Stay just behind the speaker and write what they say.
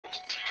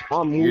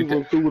I'm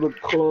moving through the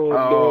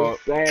club, Oh,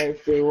 there's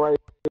sassy right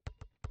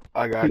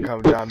I gotta here,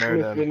 come down there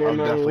then. slipping I'm and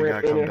definitely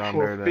gotta unwrapping come it down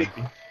for there then.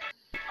 50.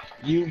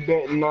 You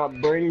better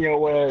not bring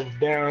your ass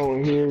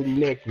down here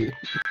naked.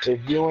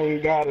 If you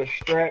ain't got a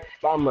strap,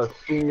 I'ma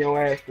send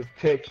your ass to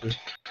Texas.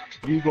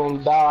 You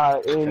gon' die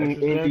in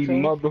Texas the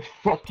Roadhouse?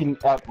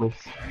 motherfucking Atlas.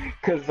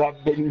 Cause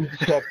I've been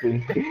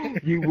capping.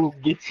 You will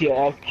get your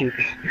ass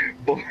kicked.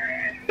 Boy.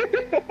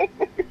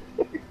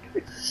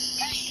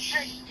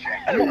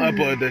 I'm gonna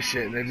upload this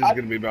shit and it's just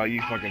gonna be about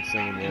you fucking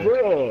singing, man.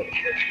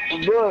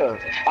 Bruh,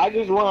 I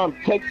just rhymed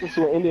Texas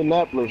with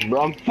Indianapolis,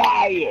 bro. I'm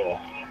fire.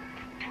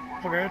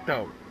 Fuck, that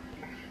don't.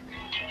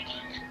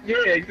 Yeah,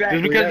 Just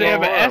exactly. because That they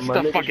have don't an rhyme, S my to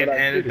nigga, but fucking I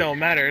end, did it it. don't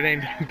matter.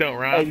 It don't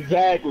rhyme.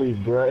 Exactly,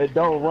 bro. It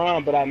don't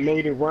rhyme, but I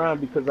made it rhyme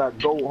because I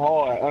go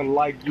hard,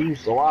 unlike you.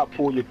 So I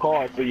pull your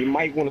card. So you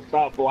might want to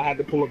stop, or I had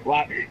to pull a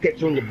block, catch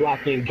you on the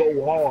block and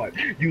go hard.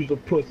 Use a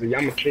pussy.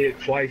 I'ma say it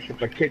twice.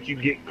 If I catch you,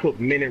 get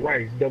cooked. Minute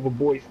rice. Devil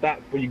boy, stop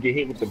before you get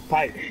hit with the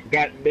pipe.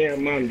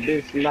 Goddamn, I'm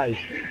this nice.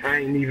 I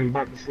ain't even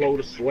about to slow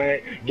the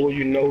swag. Boy,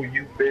 you know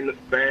you been the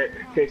fat.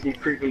 Catch me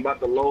creeping,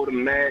 about to load a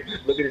mag.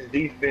 Look at his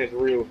defense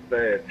real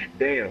fast.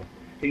 Damn.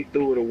 He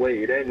threw it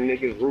away. That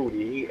nigga's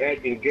Rudy. He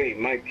acting gay.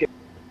 Might catch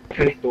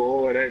pistol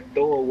or that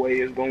throwaway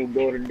is gonna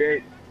go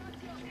today.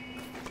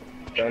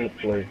 Time to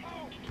play.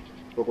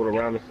 Look what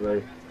Rama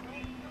say.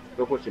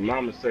 Look what your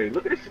mama say.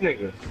 Look at this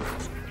nigga.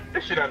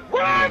 That shit out.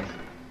 What?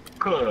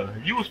 Cuz,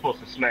 you was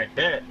supposed to smack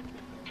that.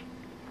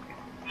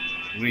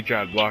 We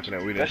tried blocking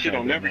it. We didn't. That shit try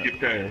don't never that. get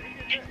past.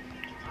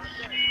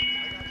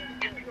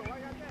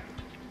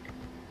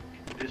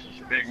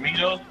 Disrespect me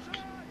though?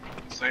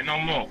 Say no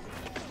more.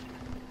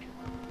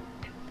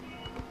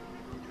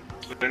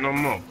 Say no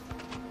more.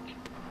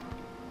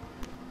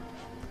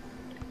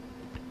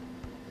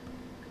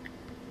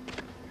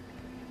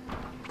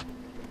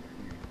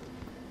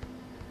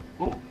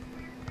 Ooh.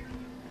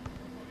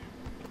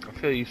 I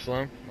feel you,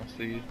 Slim. I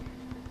see you.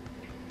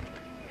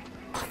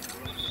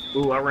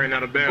 Ooh, I ran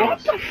out of What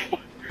bounds. the fuck?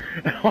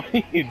 What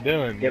are you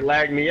doing? It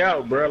lagged me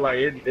out, bro. Like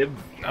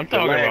I'm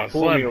talking lag about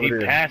pulled me Slim. over He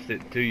there. passed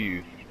it to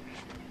you.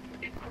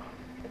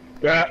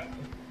 Yeah.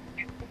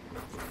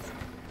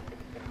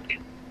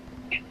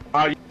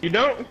 You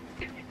don't?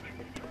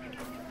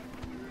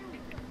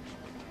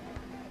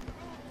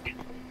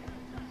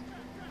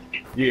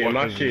 Yeah, What,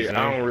 my 'cause shit, it's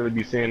I don't really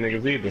be seeing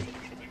niggas either.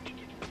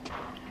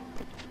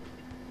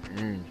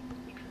 You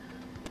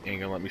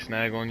ain't gonna let me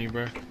snag on you,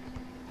 bro?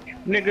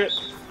 Nigga,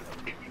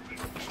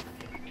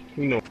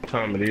 you know what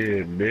time it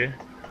is, bitch.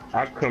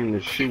 I come to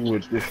shoot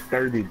with this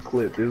 30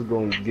 clip. It's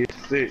gonna get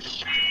sick.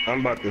 I'm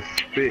about to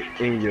spit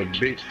in your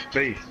bitch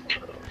face.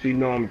 She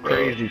know I'm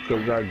crazy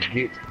cause I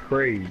get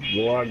crazy.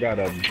 Boy, I got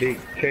a big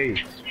case.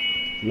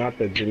 Not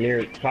the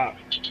generic pop.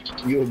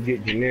 You'll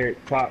get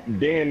generic pop.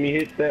 Damn, you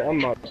hit that. I'm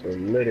about to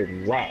let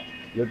it rock.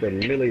 Let the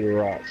millie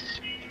rock.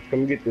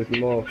 Come get this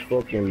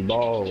motherfucking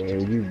ball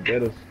and you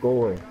better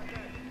score.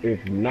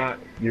 If not,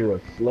 you're a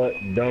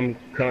slut, dumb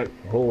cunt,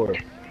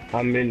 whore.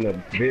 I'm in the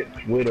bit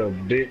with a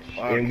bitch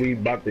Fuck. and we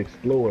about to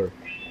explore.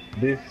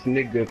 This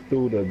nigga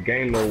threw the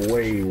game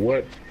away,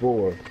 what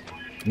for?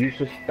 You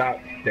should stop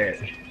that.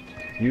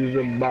 Use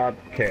a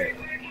bobcat.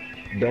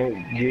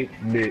 Don't get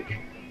bit.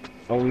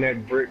 On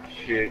that brick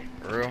shit.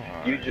 For real?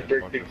 You Alright, just yeah,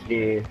 bricked fuck this.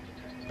 again.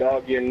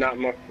 Dog, you're not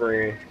my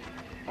friend.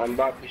 I'm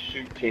about to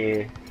shoot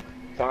 10.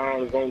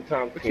 Time's on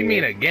time 10. What you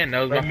mean again?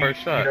 That was Let my me first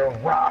see shot. the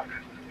rock.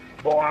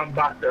 Boy, I'm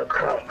about to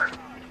cook.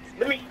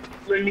 Let me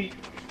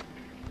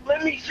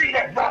see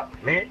that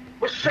rock, man.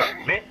 What's up,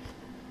 man?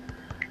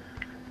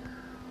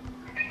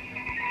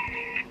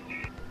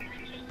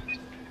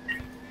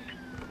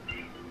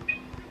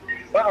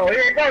 Uh-oh,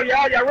 here we go,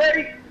 y'all. Y'all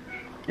ready?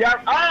 Y'all,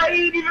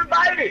 he ain't even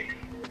bited.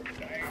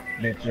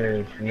 Bitch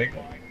ass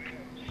nigga.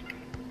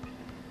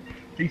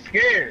 He's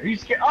scared.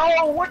 He's scared.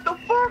 Oh, what the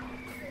fuck?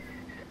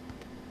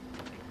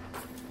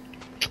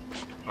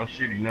 I'm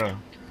shitty now.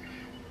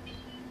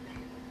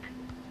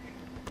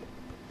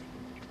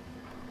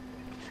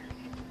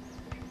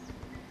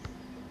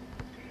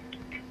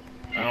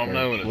 I don't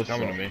know when it's What's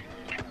coming up? to me.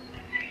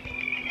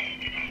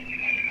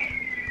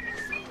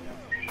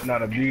 Now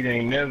the beat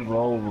ain't never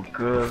over,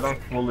 cuz I'm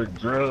full of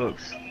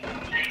drugs.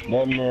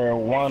 That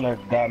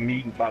marijuana got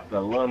me about to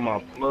love my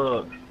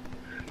plug.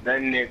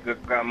 That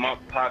nigga got my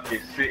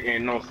pocket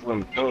sitting on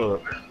Slim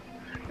Thug.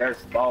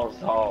 That's boss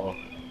hog.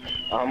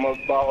 I'm a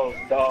boss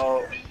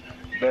dog.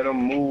 Better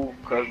move,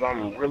 cause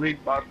I'm really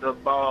about to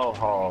ball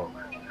hog.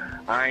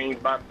 I ain't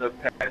about to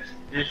pass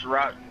this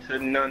rock to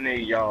none of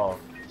y'all.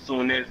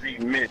 Soon as he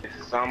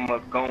misses, I'ma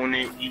go and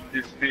eat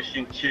this fish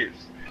and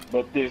chips.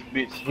 But this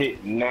bitch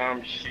hit, now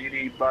I'm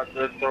shitty, about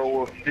to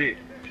throw a fit.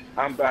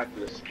 I'm about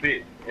to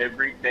spit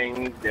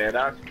everything that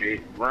I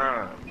spit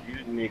rhyme. You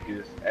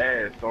niggas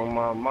ass on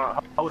my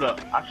mind. Hold up,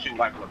 I shoot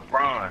like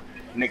LeBron.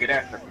 Nigga,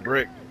 that's a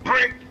Brick.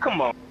 brick. Come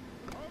on.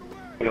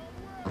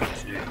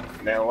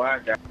 Shit. Now I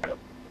gotta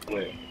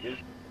play. This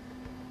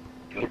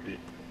stupid.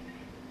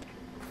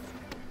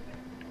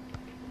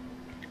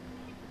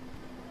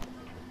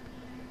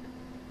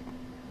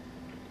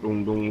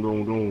 Doom, doom,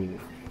 doom, doom.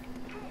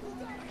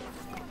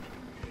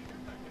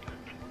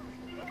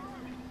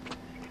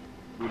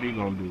 What he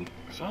gonna do?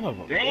 Son of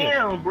a bitch.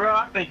 Damn, bro.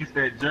 I think it's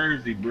that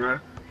jersey, bro.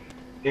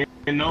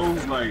 And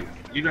those, like,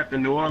 you got the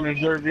New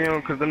Orleans jersey on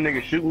because them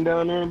niggas shooting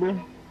down there, bro?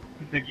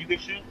 You think you can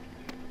shoot?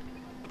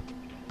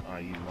 Ah,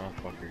 you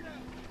motherfuckers.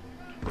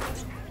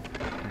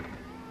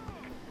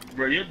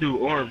 Bro, your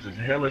dude arms is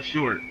hella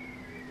short.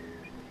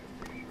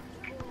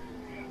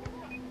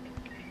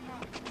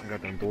 I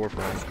got them door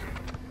frames.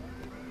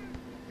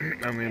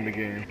 I'm in the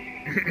game.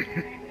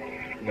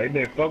 They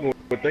been fucking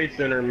with they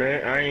center,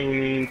 man. I ain't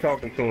even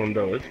talking to him,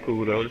 though. It's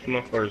cool, though. This is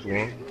my first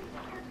one.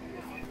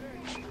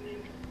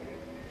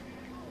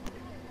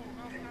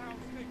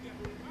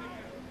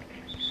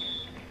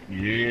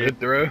 Yeah. Good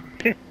throw.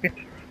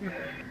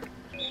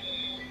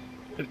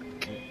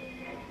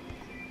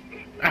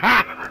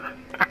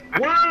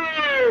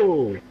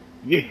 Whoa!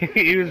 Yeah,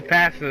 he was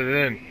passing it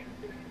in.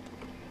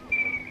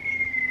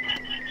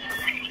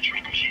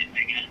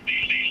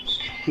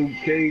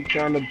 2K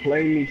trying to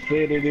play me,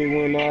 said that it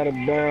went out of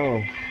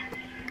bounds.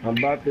 I'm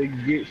about to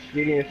get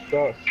shitty and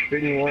start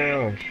spinning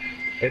rounds.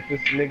 If this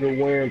nigga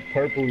wearing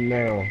purple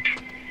now,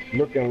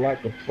 looking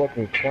like a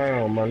fucking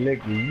clown, my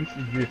nigga, you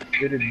should just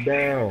sit it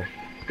down.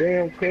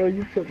 Damn, cuz,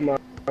 you took my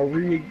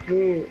read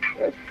good.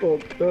 That's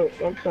fucked up.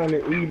 I'm trying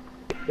to eat.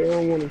 They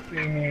don't want to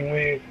see me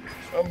win.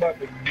 I'm about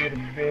to get a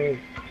bitch.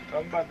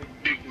 I'm about to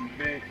get a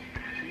bitch.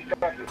 He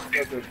about to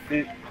suck a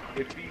dick.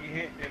 If he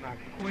hit, then I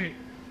quit.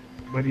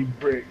 But he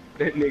brick.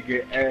 That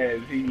nigga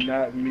ass. He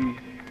not me.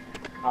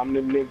 I'm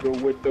the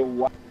nigga with the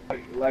white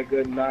like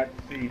a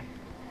Nazi.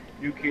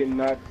 You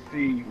cannot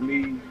see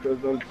me cause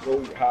I'm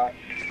so hot.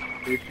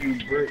 If you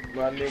brick,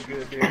 my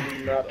nigga, then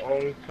we not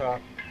on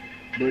top.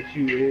 But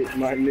you hit,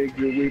 my nigga,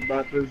 we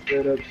about to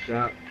set up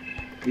shop.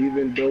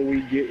 Even though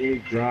we getting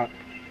dropped.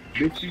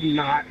 Bitch, you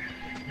not.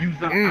 Use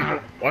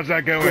a What's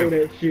that throw going?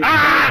 that shit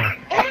Ah!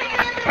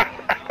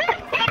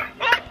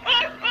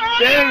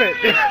 Damn it!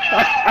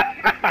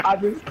 I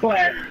just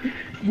clapped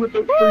with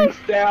the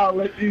freestyle.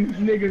 Let these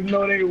niggas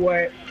know they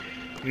wet.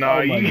 No,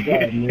 Oh my you.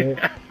 God,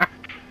 man.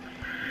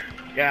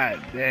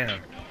 God damn.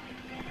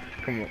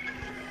 Come on.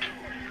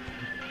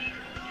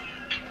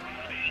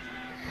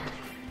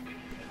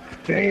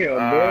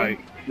 Damn, bro.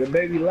 The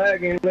baby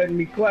lag ain't letting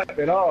me clap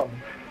at all.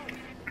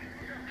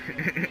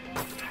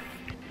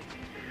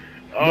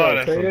 Oh, bro,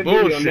 that's say some that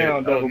bullshit. video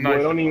now, That was boy.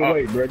 nice. Don't even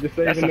wait, bro. Just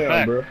say it That's a now,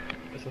 fact. bro.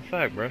 That's a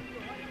fact, bro.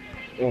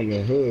 On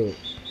the hood.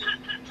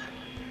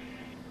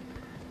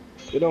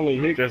 It only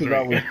hit Just because I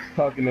right. was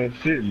talking that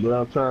shit,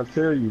 bro. I'm trying to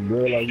tell you,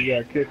 bro. Like, you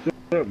gotta catch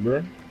up,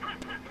 bro.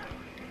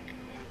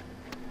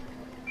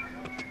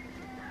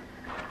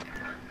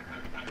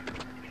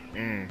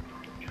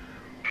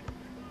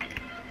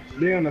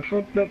 Damn, the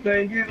fucked up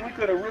thing is, we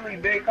could have really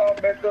been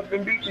caught back up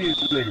and beat these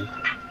niggas.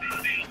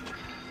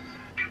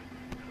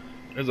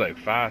 It was like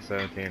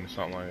 5-17 or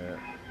something like that.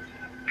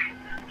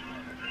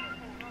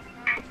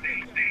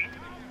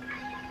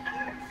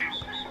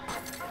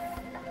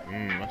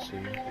 I see.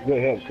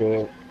 Good help,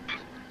 cuz.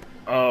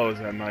 Oh, is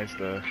that nice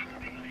though?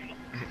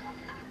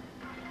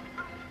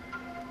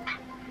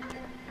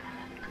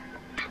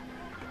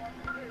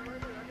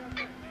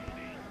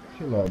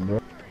 Chill out, bro.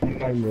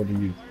 I'm ready to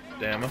use.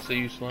 Damn, I see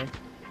you, Slim.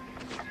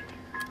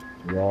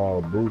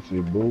 Wow,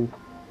 boosty, boo.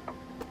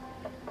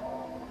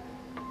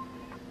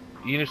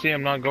 You didn't see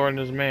him not guarding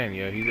his man,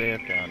 yo. He's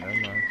AFK.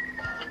 Never mind.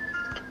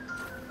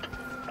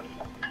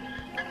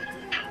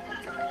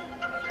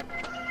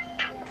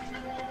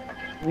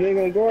 You ain't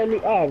gonna guard me?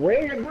 Ah,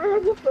 red, bro?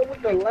 What's up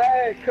with the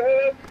lag,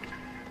 cuz?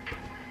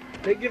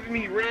 They giving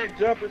me red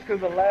jumpers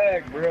because of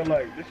lag, bro.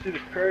 Like, this shit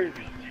is crazy.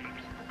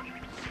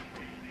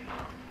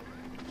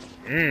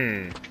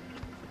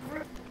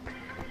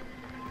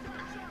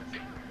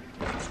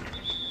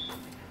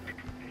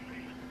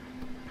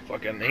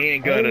 Fucking, he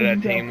ain't going to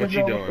that team. What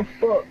you doing? What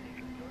the fuck?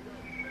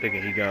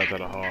 Thinking he going to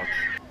the Hawks.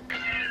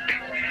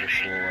 This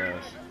slow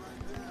ass.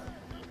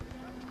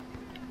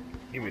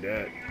 Give me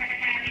that.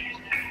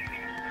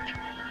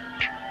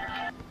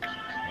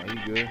 Oh, you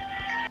good?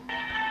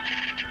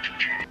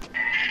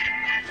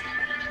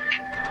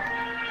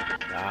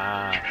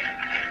 Ah.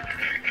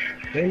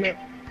 Damn it.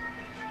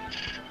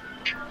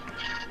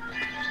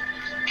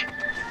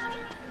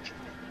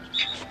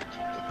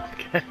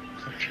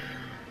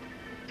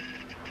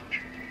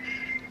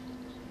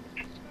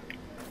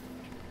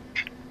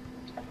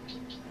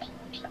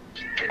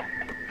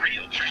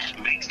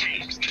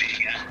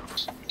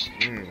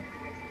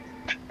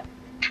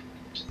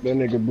 That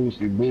nigga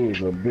Boosty Boo is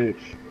a bitch.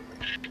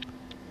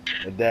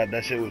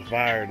 That shit was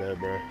fire though,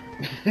 bro.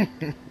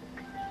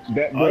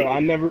 That, bro, I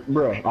never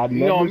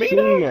me seen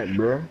though? that,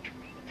 bro.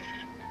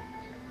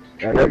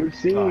 I never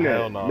seen Oh, that.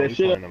 hell no. That We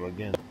shit, playing him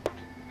again.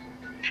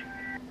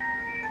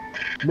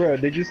 bro.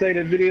 Did you say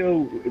the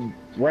video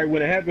right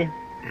when it happened?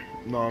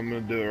 No, I'm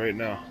gonna do it right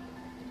now.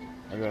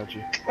 I got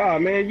you. Oh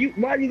man,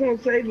 why you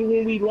gonna save it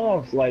when we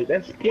lost? Like,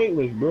 that's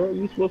pointless, bro.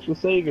 You supposed to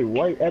save it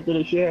right after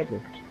the shit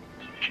happened.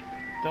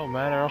 Don't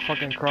matter. I'll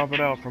fucking crop it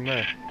out from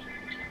there.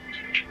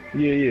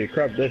 Yeah,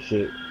 crop that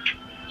shit.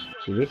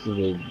 So this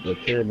is a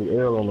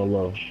terrible L on the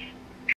low.